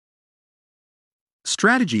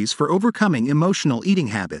Strategies for overcoming emotional eating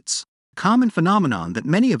habits. Common phenomenon that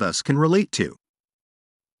many of us can relate to.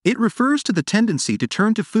 It refers to the tendency to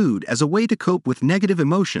turn to food as a way to cope with negative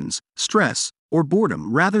emotions, stress, or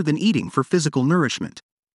boredom rather than eating for physical nourishment.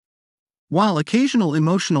 While occasional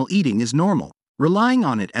emotional eating is normal, relying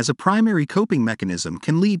on it as a primary coping mechanism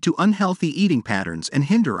can lead to unhealthy eating patterns and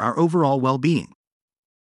hinder our overall well-being.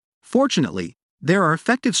 Fortunately, there are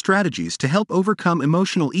effective strategies to help overcome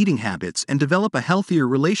emotional eating habits and develop a healthier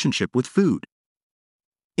relationship with food.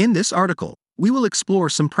 In this article, we will explore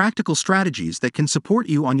some practical strategies that can support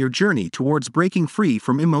you on your journey towards breaking free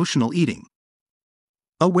from emotional eating.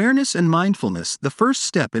 Awareness and mindfulness. The first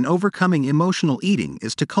step in overcoming emotional eating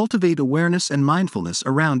is to cultivate awareness and mindfulness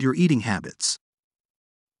around your eating habits.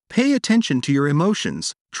 Pay attention to your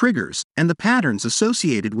emotions, triggers, and the patterns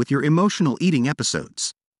associated with your emotional eating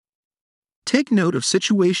episodes. Take note of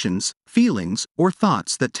situations, feelings, or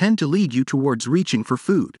thoughts that tend to lead you towards reaching for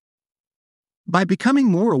food. By becoming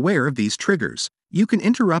more aware of these triggers, you can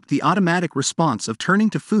interrupt the automatic response of turning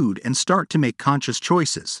to food and start to make conscious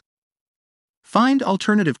choices. Find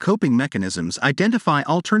alternative coping mechanisms. Identify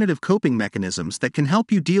alternative coping mechanisms that can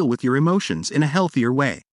help you deal with your emotions in a healthier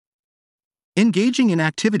way. Engaging in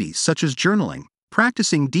activities such as journaling,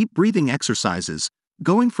 practicing deep breathing exercises,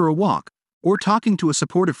 going for a walk, or talking to a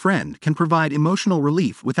supportive friend can provide emotional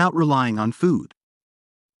relief without relying on food.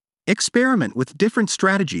 Experiment with different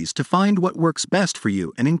strategies to find what works best for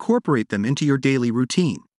you and incorporate them into your daily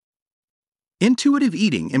routine. Intuitive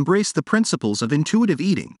eating. Embrace the principles of intuitive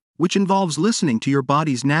eating, which involves listening to your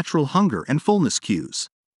body's natural hunger and fullness cues.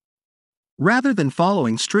 Rather than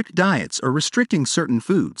following strict diets or restricting certain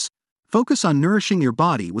foods, focus on nourishing your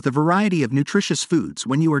body with a variety of nutritious foods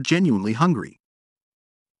when you are genuinely hungry.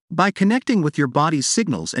 By connecting with your body's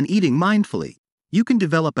signals and eating mindfully, you can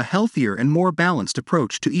develop a healthier and more balanced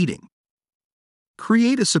approach to eating.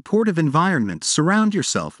 Create a supportive environment. Surround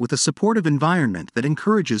yourself with a supportive environment that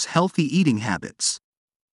encourages healthy eating habits.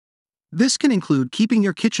 This can include keeping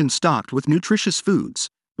your kitchen stocked with nutritious foods,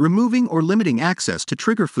 removing or limiting access to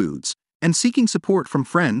trigger foods, and seeking support from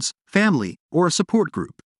friends, family, or a support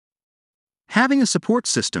group. Having a support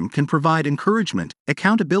system can provide encouragement,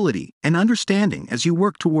 accountability, and understanding as you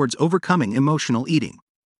work towards overcoming emotional eating.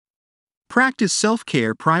 Practice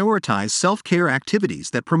self-care. Prioritize self-care activities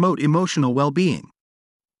that promote emotional well-being.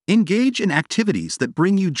 Engage in activities that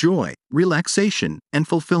bring you joy, relaxation, and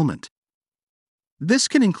fulfillment. This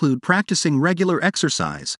can include practicing regular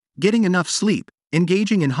exercise, getting enough sleep,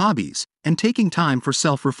 engaging in hobbies, and taking time for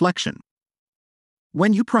self-reflection.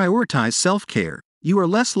 When you prioritize self-care, you are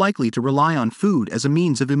less likely to rely on food as a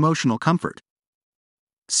means of emotional comfort.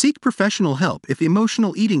 Seek professional help. If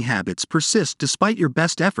emotional eating habits persist despite your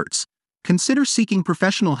best efforts, consider seeking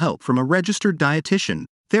professional help from a registered dietitian,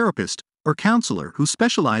 therapist, or counselor who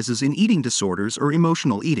specializes in eating disorders or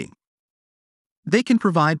emotional eating. They can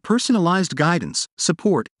provide personalized guidance,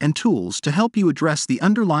 support, and tools to help you address the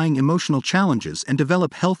underlying emotional challenges and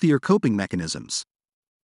develop healthier coping mechanisms.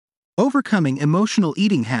 Overcoming emotional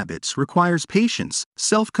eating habits requires patience,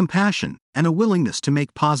 self-compassion, and a willingness to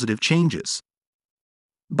make positive changes.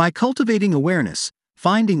 By cultivating awareness,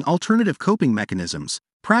 finding alternative coping mechanisms,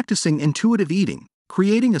 practicing intuitive eating,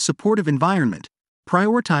 creating a supportive environment,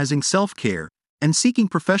 prioritizing self-care, and seeking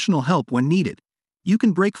professional help when needed, you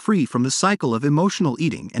can break free from the cycle of emotional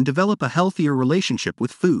eating and develop a healthier relationship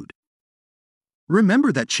with food.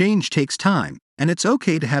 Remember that change takes time, and it's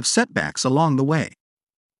okay to have setbacks along the way.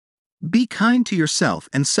 Be kind to yourself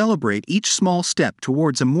and celebrate each small step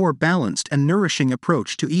towards a more balanced and nourishing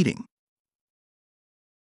approach to eating.